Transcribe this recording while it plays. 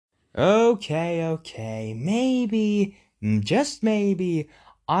Okay, maybe, just maybe,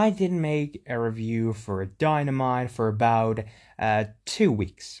 I didn't make a review for Dynamite for about 2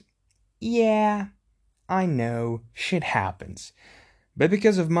 weeks. Yeah, I know, shit happens. But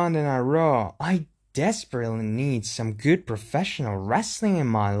because of Monday Night Raw, I desperately need some good professional wrestling in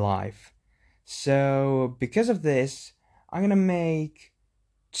my life. So, because of this, I'm gonna make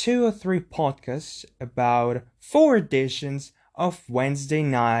 2 or 3 podcasts about 4 editions of Wednesday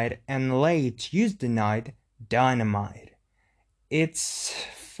night and late Tuesday night Dynamite. It's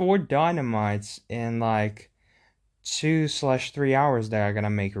 4 Dynamites in like 2/3 hours that I'm gonna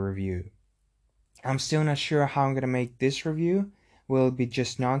make a review. I'm still not sure how I'm gonna make this review. Will it be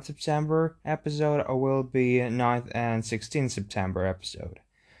just 9th September episode or will it be 9th and 16th September episode?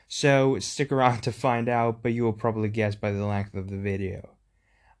 So stick around to find out, but you will probably guess by the length of the video.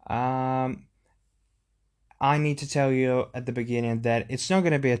 Um, I need to tell you at the beginning that it's not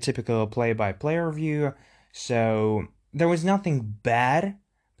going to be a typical play-by-play review, so there was nothing bad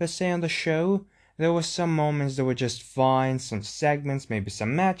per se on the show. There was some moments that were just fine, some segments, maybe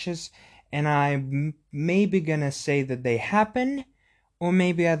some matches, and I'm maybe gonna say that they happen, or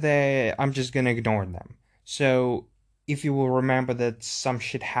maybe I'm just gonna ignore them. So if you will remember that some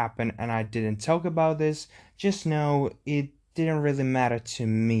shit happened and I didn't talk about this, just know it didn't really matter to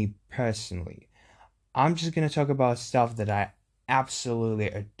me personally. I'm just gonna talk about stuff that I absolutely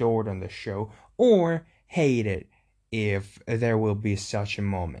adored on the show or hated if there will be such a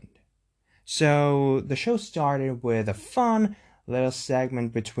moment. So the show started with a fun little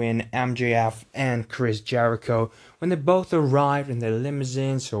segment between MJF and Chris Jericho when they both arrived in their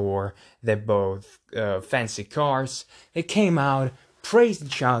limousines or they both fancy cars. They came out, praised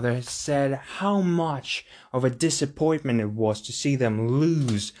each other, said how much of a disappointment it was to see them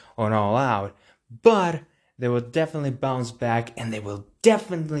lose on All Out, but they will definitely bounce back and they will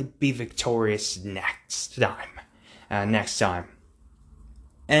definitely be victorious next time. Next time.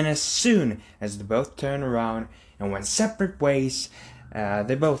 And as soon as they both turned around and went separate ways,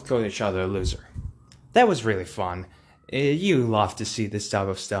 they both called each other a loser. That was really fun. You love to see this type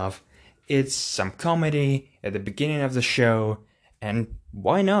of stuff. It's some comedy at the beginning of the show, and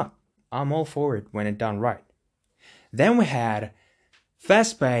why not? I'm all for it when it's done right. Then we had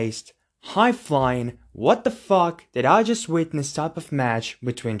fast-paced, high-flying, what the fuck did I just witness type of match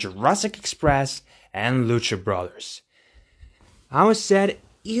between Jurassic Express and Lucha Brothers. I was said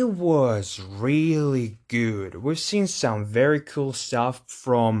it was really good. We've seen some very cool stuff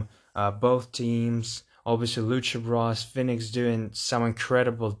from both teams. Obviously, Lucha Bros, Phoenix doing some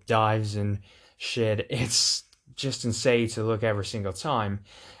incredible dives and shit. It's just insane to look every single time.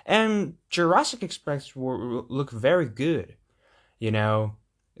 And Jurassic Express look very good. You know,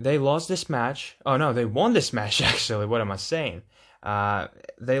 they lost this match. Oh no, they won this match actually. What am I saying?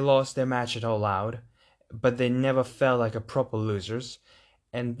 They lost their match at All Out, but they never felt like a proper losers.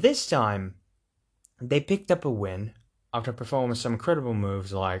 And this time, they picked up a win after performing some incredible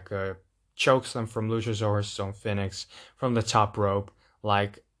moves like chokeslam from Luchasaurus on Phoenix from the top rope,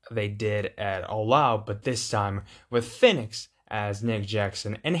 like they did at All Out, but this time with Phoenix as Nick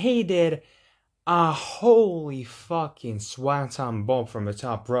Jackson, and he did a holy fucking swanton bomb from the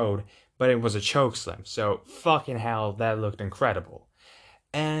top rope, but it was a chokeslam, so fucking hell, that looked incredible.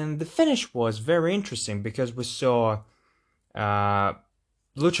 And the finish was very interesting because we saw uh,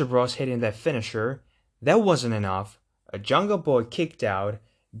 Lucha Bros hitting that finisher. That wasn't enough. A Jungle Boy kicked out,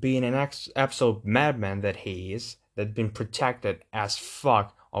 being an absolute madman that he is, that's been protected as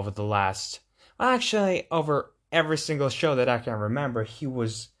fuck over the last. Well, actually, over every single show that I can remember, he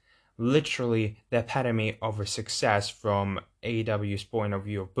was literally the epitome of a success from AEW's point of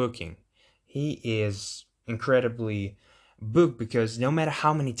view of booking. He is incredibly booked because no matter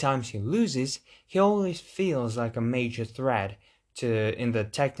how many times he loses, he always feels like a major threat to in the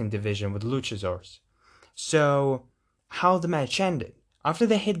tag team division with Luchasaurus. So, how the match ended? After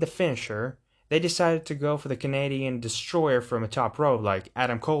they hit the finisher, they decided to go for the Canadian Destroyer from a top rope, like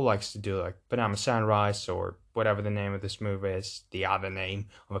Adam Cole likes to do, like Panama Sunrise or whatever the name of this move is, the other name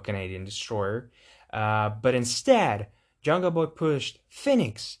of a Canadian Destroyer. But instead, Jungle Boy pushed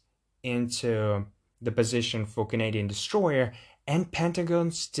Phoenix into the position for Canadian Destroyer, and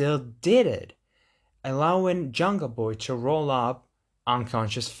Pentagon still did it, allowing Jungle Boy to roll up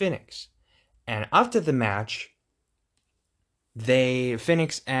unconscious Phoenix. And after the match, they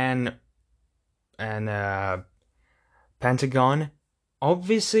Phoenix and Pentagon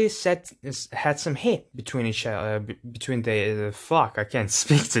obviously had some hit between each other. Between the fuck, I can't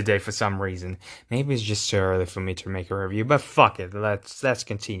speak today for some reason. Maybe it's just too early for me to make a review, but fuck it. Let's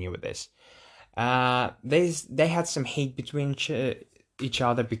continue with this. They had some hate between each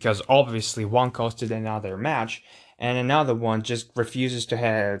other because obviously one costed another match, and another one just refuses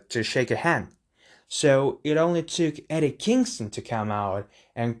to shake a hand. So it only took Eddie Kingston to come out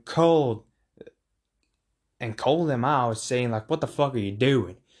and call them out, saying like, "What the fuck are you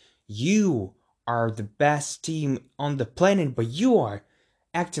doing? You are the best team on the planet, but you are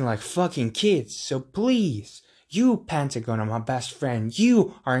acting like fucking kids. So please, you Pentagon are my best friend.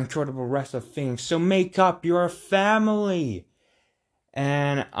 You are incredible wrestler Phoenix. So make up. You're a family."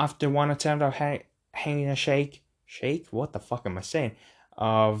 And after one attempt of hanging a shake, what the fuck am I saying?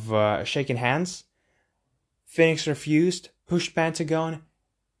 Of shaking hands, Phoenix refused, pushed Pentagon,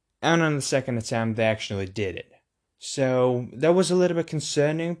 and on the second attempt, they actually did it. So that was a little bit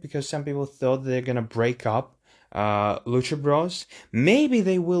concerning because some people thought they're gonna break up Lucha Bros. Maybe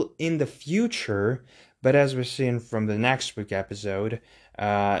they will in the future, but as we're seeing from the next week episode,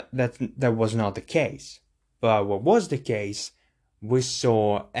 that was not the case. But what was the case, we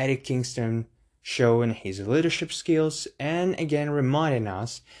saw Eddie Kingston showing his leadership skills and again reminding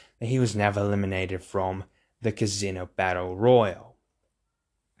us that he was never eliminated from the Casino Battle Royal.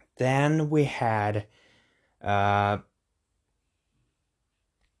 Then we had Joey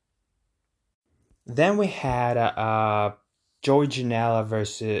Janela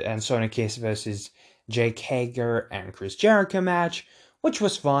versus and Sonny Kiss versus Jake Hager and Chris Jericho match, which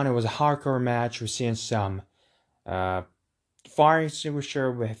was fun. It was a hardcore match. We've seen some fire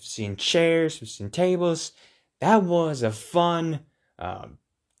extinguisher. We've seen chairs. We've seen tables. That was a fun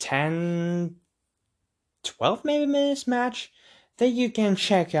 10, 12 maybe minutes match that you can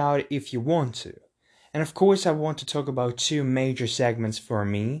check out if you want to. And of course, I want to talk about two major segments for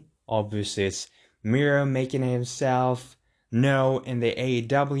me. Obviously, it's Miro making himself known in the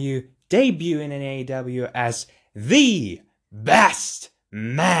AEW, debuting in AEW as the best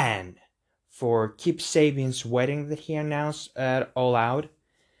man for Kip Sabian's wedding that he announced at All Out.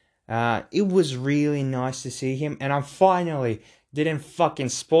 It was really nice to see him, and I finally didn't fucking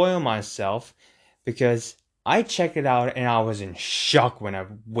spoil myself because I checked it out and I was in shock when I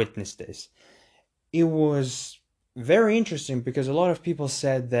witnessed this. It was very interesting because a lot of people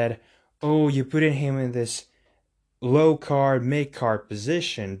said that, oh, you put him in this low card, mid card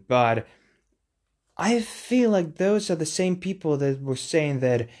position, but I feel like those are the same people that were saying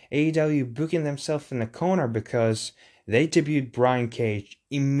that AEW booking themselves in the corner because they debuted Brian Cage,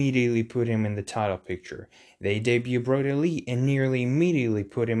 immediately put him in the title picture. They debuted Brody Lee and nearly immediately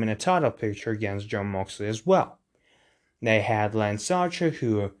put him in a title picture against Jon Moxley as well. They had Lance Archer,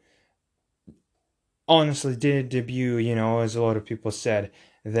 who honestly didn't debut, as a lot of people said,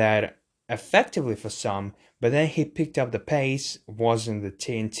 that effectively for some, but then he picked up the pace, was in the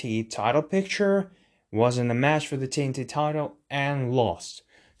TNT title picture, was in the match for the TNT title, and lost.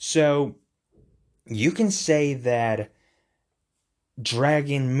 So you can say that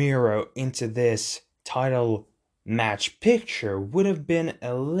dragging Miro into this title match picture would have been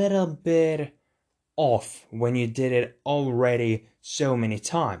a little bit off when you did it already so many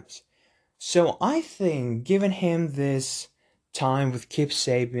times. So I think giving him this time with Kip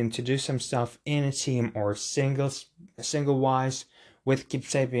Sabian to do some stuff in a team or single-wise with Kip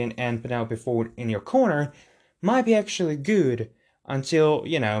Sabian and Penelope Ford in your corner might be actually good until,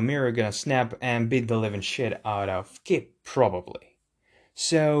 Miro gonna snap and beat the living shit out of Kip, probably.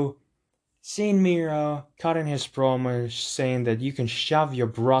 So, seeing Miro cutting his promo saying that you can shove your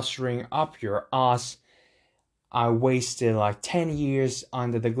bra string up your ass, I wasted like 10 years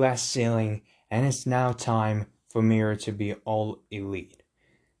under the glass ceiling, and it's now time for Miro to be all elite.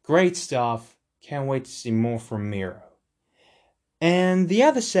 Great stuff. Can't wait to see more from Miro. And the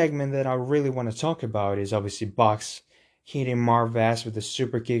other segment that I really want to talk about is obviously Bucks hitting Marvez with a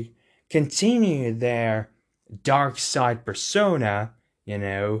super kick, continue their dark side persona,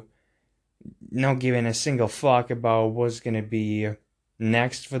 not giving a single fuck about what's going to be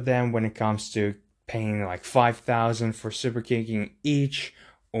next for them when it comes to paying like $5,000 for super kicking each,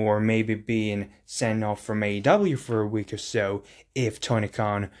 or maybe being sent off from AEW for a week or so if Tony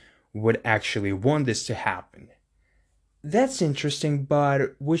Khan would actually want this to happen. That's interesting,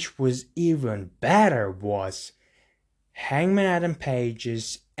 but which was even better was Hangman Adam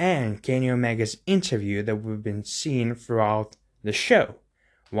Page's and Kenny Omega's interview that we've been seeing throughout the show.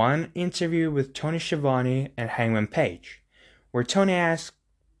 One interview with Tony Schiavone and Hangman Page, where Tony asked,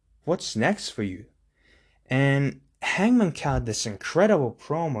 "What's next for you?" And Hangman cut this incredible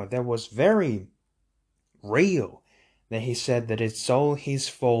promo that was very real. That he said that it's all his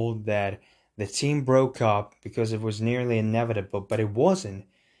fault that the team broke up because it was nearly inevitable, but it wasn't.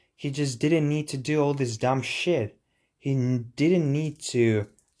 He just didn't need to do all this dumb shit. He didn't need to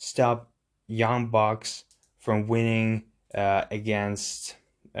stop Young Bucks from winning against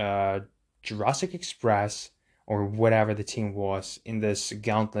Jurassic Express or whatever the team was in this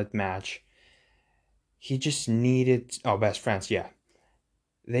gauntlet match. He just needed best friends, yeah.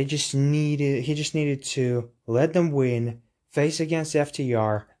 He just needed to let them win, face against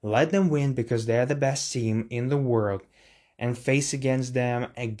FTR, let them win because they're the best team in the world, and face against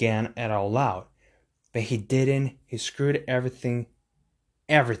them again at All Out. But he didn't. He screwed everything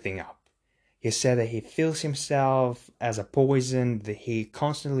up. He said that he feels himself as a poison, that he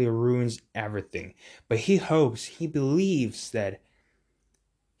constantly ruins everything. But he believes that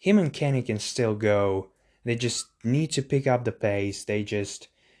him and Kenny can still go. They just need to pick up the pace. They just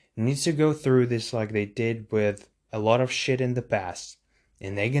need to go through this like they did with a lot of shit in the past.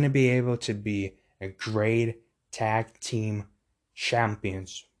 And they're going to be able to be a great tag team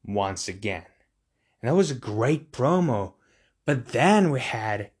champions once again. And that was a great promo. But then we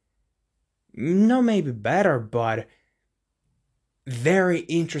had, no maybe better, but very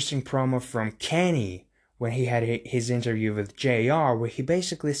interesting promo from Kenny when he had his interview with JR, where he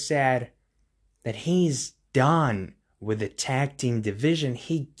basically said that he's done with the tag team division.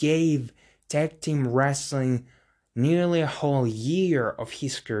 He gave tag team wrestling nearly a whole year of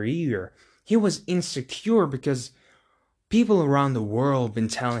his career. He was insecure because people around the world been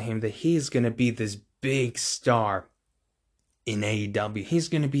telling him that he's gonna be this big star in AEW. He's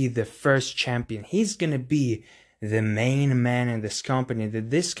gonna be the first champion. He's gonna be the main man in this company that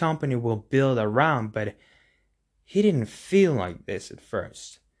this company will build around, but he didn't feel like this at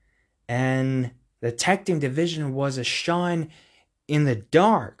first. And the tag team division was a shine in the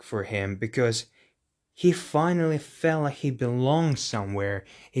dark for him because he finally felt like he belonged somewhere.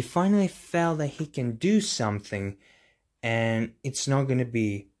 He finally felt that he can do something, and it's not going to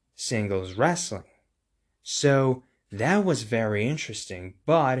be singles wrestling. So that was very interesting,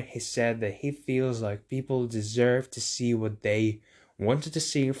 but he said that he feels like people deserve to see what they wanted to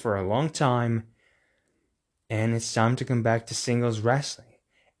see for a long time, and it's time to come back to singles wrestling.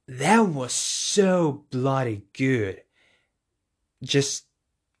 That was so bloody good. Just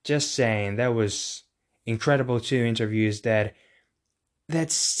saying, that was incredible. Two interviews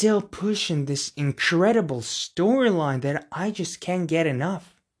that's still pushing this incredible storyline that I just can't get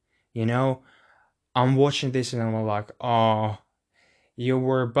enough. You know, I'm watching this and I'm like, oh, you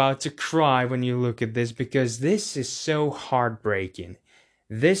were about to cry when you look at this because this is so heartbreaking.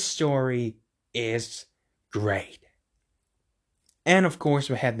 This story is great. And of course,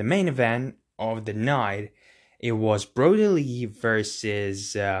 we had the main event of the night. It was Brody Lee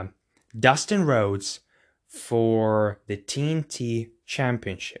versus Dustin Rhodes for the TNT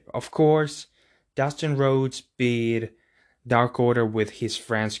Championship. Of course, Dustin Rhodes beat Dark Order with his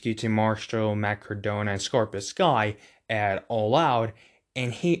friends QT Marshall, Matt Cardona, and Scorpio Sky at All Out,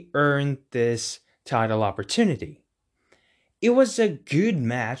 and he earned this title opportunity. It was a good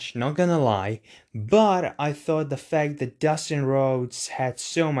match, not gonna lie, but I thought the fact that Dustin Rhodes had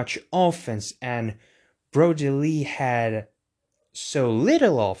so much offense and Brody Lee had so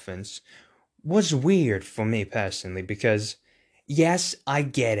little offense was weird for me personally because, yes, I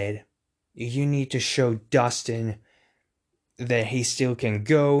get it. You need to show Dustin that he still can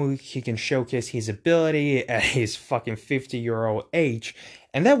go, he can showcase his ability at his fucking 50-year-old age.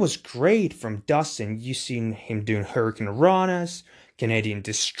 And that was great from Dustin. You seen him doing Hurricane Ranas, Canadian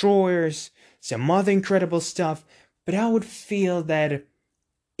Destroyers, some other incredible stuff. But I would feel that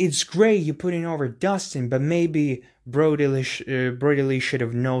it's great you putting over Dustin, but maybe Brody Lee should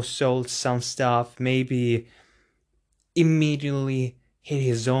have no-sold some stuff. Maybe immediately hit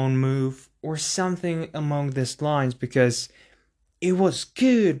his own move or something along these lines, because it was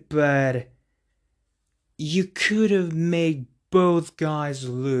good, but you could have made both guys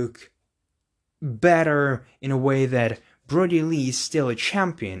look better in a way that Brody Lee is still a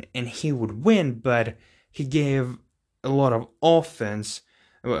champion and he would win, but he gave a lot of offense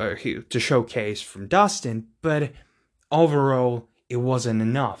to showcase from Dustin, but overall it wasn't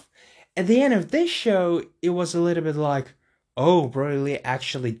enough. At the end of this show, it was a little bit like, oh, Brody Lee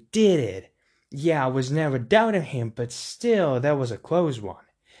actually did it. Yeah, I was never doubting him, but still, that was a close one.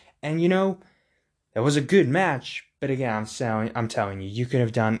 And you know, that was a good match, but again, I'm telling you, you could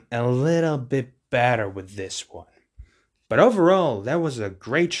have done a little bit better with this one. But overall, that was a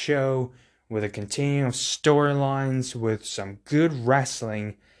great show with a continuum of storylines, with some good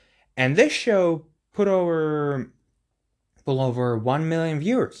wrestling, and this show put over 1 million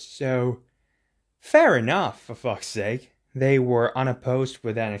viewers, so fair enough, for fuck's sake. They were unopposed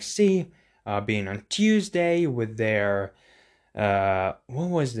with NXT, being on Tuesday with their, what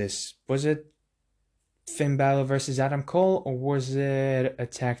was this? Was it Finn Balor versus Adam Cole, or was it a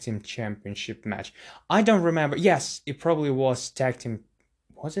tag team championship match? I don't remember. Yes, it probably was tag team.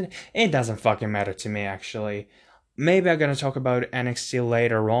 Was it? It doesn't fucking matter to me, actually. Maybe I'm gonna talk about NXT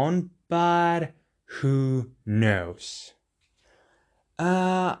later on, but who knows?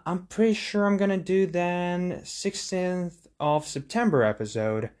 I'm pretty sure I'm gonna do then 16th of September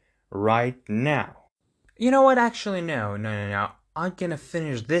episode right now. You know what? Actually, no. I'm gonna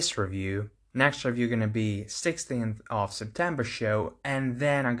finish this review. Next review gonna be 16th of September show, and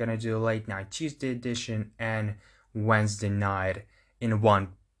then I'm gonna do late night Tuesday edition and Wednesday night in one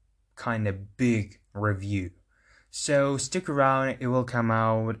kind of big review. So stick around. It will come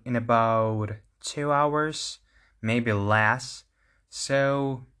out in about 2 hours, maybe less.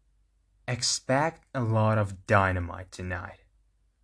 So expect a lot of dynamite tonight.